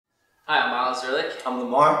Miles Ehrlich. I'm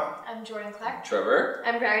Lamar. I'm Jordan Clark. Trevor.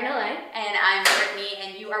 I'm Brian Elaine. And I'm Brittany,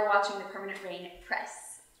 and you are watching the Permanent Rain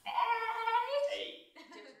Press. Hey.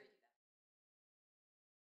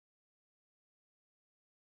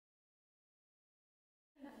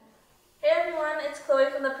 Hey everyone, it's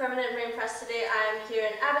Chloe from the Permanent Rain Press. Today I am here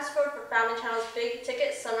in Abbotsford for Family Channel's Big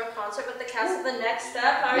Ticket Summer Concert with the cast of The Next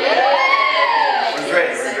Step. How are you?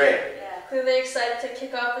 We're great. Yeah. Clearly excited to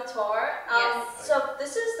kick off the tour. Yes. So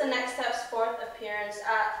this is The Next Step's 4th appearance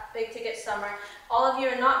at Big Ticket Summer. All of you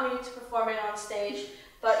are not new to performing on stage,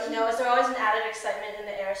 but you know, is there always an added excitement in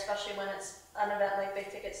the air, especially when it's an event like Big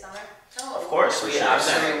Ticket Summer? Of course, we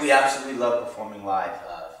absolutely love performing live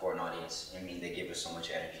for an audience. I mean, they give us so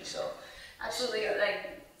much energy, so. Absolutely,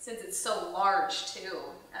 like, since it's so large too.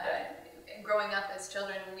 Growing up as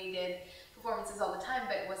children, we did performances all the time,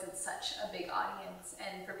 but it wasn't such a big audience.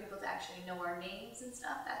 And for people to actually know our names and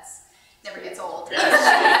stuff, that's never gets old. Yeah,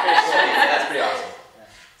 that's pretty awesome.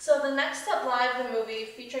 So The Next Step Live, the movie,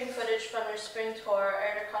 featuring footage from your spring tour,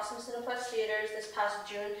 aired across some Cineplex theaters this past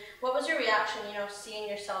June. What was your reaction, you know, seeing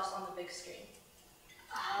yourselves on the big screen?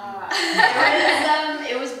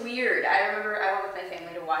 It was weird. I remember I went with my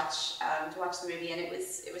family to watch the movie, and it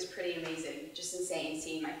was pretty amazing. Just insane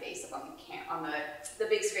seeing my face up on the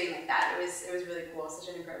big screen like that. It was really cool. Such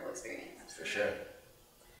an incredible experience. For sure.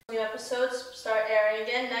 New episodes start airing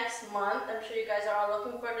again next month. I'm sure you guys are all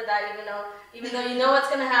looking forward to that, even though you know what's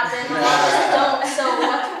gonna happen. A lot of us don't. So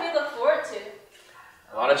what can we look forward to?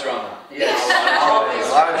 A lot of drama. Yes, always.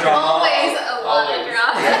 A lot of drama. Always a lot of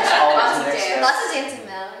drama. Lots of dancing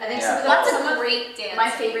though. I think Lots of great dances.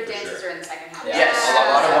 My favorite dances are in the second half. Yes,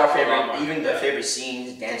 a lot of our favorite, Drama. even the favorite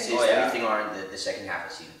scenes, dances, everything are in the second half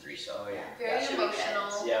of season 3. So Very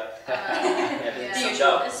emotional. Yep.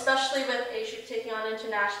 Yeah. Especially with A-Troupe taking on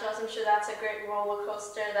internationals, I'm sure that's a great roller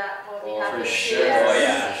coaster that we'll be happy For to see. sure. Yes. Oh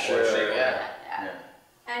yeah, for sure. Yeah.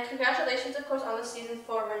 And congratulations, of course, on the season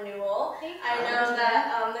 4 renewal. I know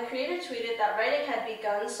that the creator tweeted that writing had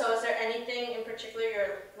begun, so is there anything in particular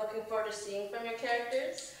you're looking forward to seeing from your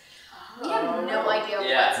characters? We have no idea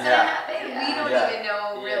what's going to happen. We don't even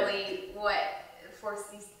know really what fourth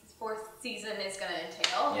season is going to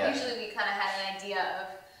entail. Usually we kind of had an idea of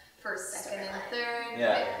first, second, and third.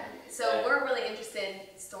 So we're really interested in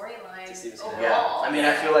storylines overall. Yeah, I mean,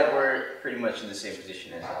 I feel like we're pretty much in the same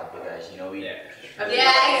position as you guys. You know, Exactly.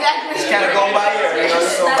 It's kind of going by here.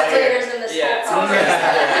 That flavors in this whole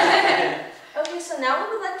Yeah. Okay, so now we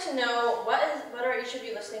would like to know what are each of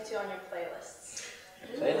you listening to on your playlists?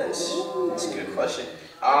 Playlist. That's a good question.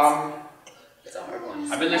 It's a hard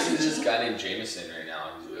one. I've been listening to this guy named Jameson right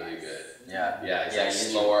now. He's really good. Yeah. He's like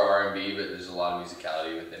slower R&B, but there's a lot of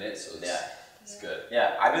musicality within it, so it's good.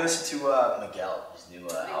 Yeah, I've been listening to Miguel, his new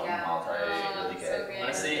album. Really good. So great.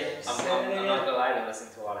 Honestly, I'm not gonna lie, I've been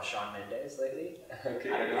listening to a lot of Shawn Mendes lately.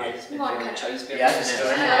 Okay. I don't know, I've just been More doing country. I've just been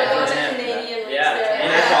Canadian roots there.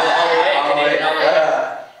 all the way,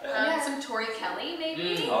 Canadian. Some Tori Kelly,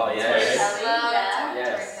 maybe? Oh, yes.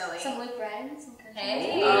 Tori Kelly. Some Luke Bryan, some country.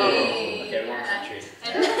 Hey. Okay, everyone's country.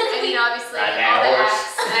 And I mean, obviously,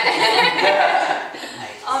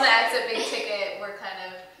 all the acts at Big Ticket were kind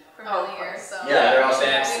of familiar. So They're all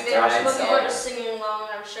We've been looking forward to singing along,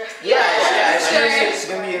 I'm sure. It's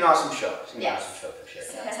going to be an awesome show. It's going to be an awesome show for sure.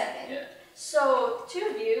 So, two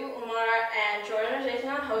of you, Umar and Jordan, are taking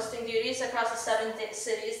on hosting duties across the 7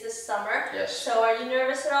 cities this summer. Yes. So, are you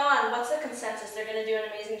nervous at all? And what's the consensus? They're going to do an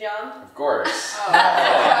amazing job? Of course.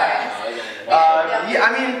 I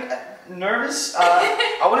mean, nervous.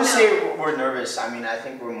 I wouldn't say we're nervous. I mean, I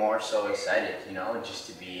think we're more so excited, you know, just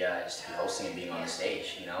to be hosting and being on the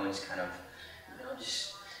stage, you know, and just kind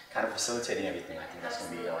of facilitating everything. I think that's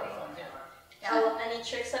going to be a lot of fun. So, any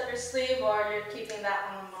tricks up your sleeve, or you're keeping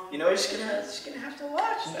that one alone? You know, you're just gonna have to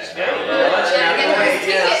watch.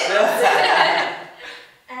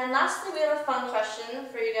 And lastly, we have a fun question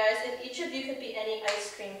for you guys. If each of you could be any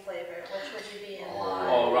ice cream flavor, which would you be and why?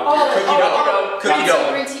 Cookie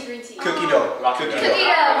dough. Green tea. Cookie dough. Cookie dough.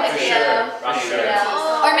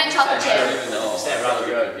 Or mint chocolate chip. I don't even know. I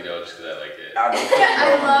probably cookie dough just because I like it. I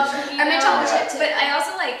love cookie Or mint chocolate chip too. but I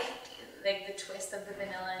also like the twist of the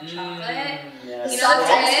vanilla and chocolate. The You soft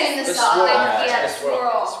know, ice cream, the The soft.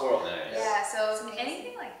 swirl. Swirl. Nice. Yeah, so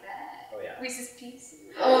anything like that. Oh yeah. Reese's Pieces.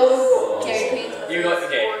 Oh, Dairy Queen. You go,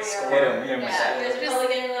 okay. You guys are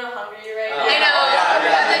probably getting a little hungry right now. I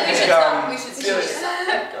know. We should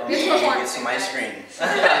stop. We should Get some ice cream.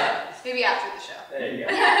 Maybe after the show. There you go.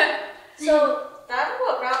 So that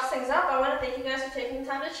what wraps things up. I want to thank you guys for taking the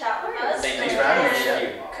time to chat with us. Thank you for having us.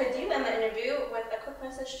 And could you end the interview with a quick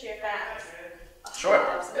message to your fans? Sure.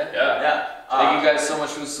 Yeah. Thank you guys so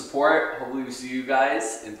much for the support. Hopefully we see you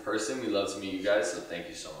guys in person. We love to meet you guys, so thank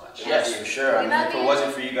you so much. Yes, for sure. I mean, if it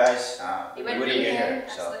wasn't for you guys, we wouldn't be here.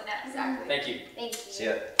 So. Exactly. Thank you. Thank you. See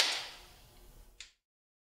ya.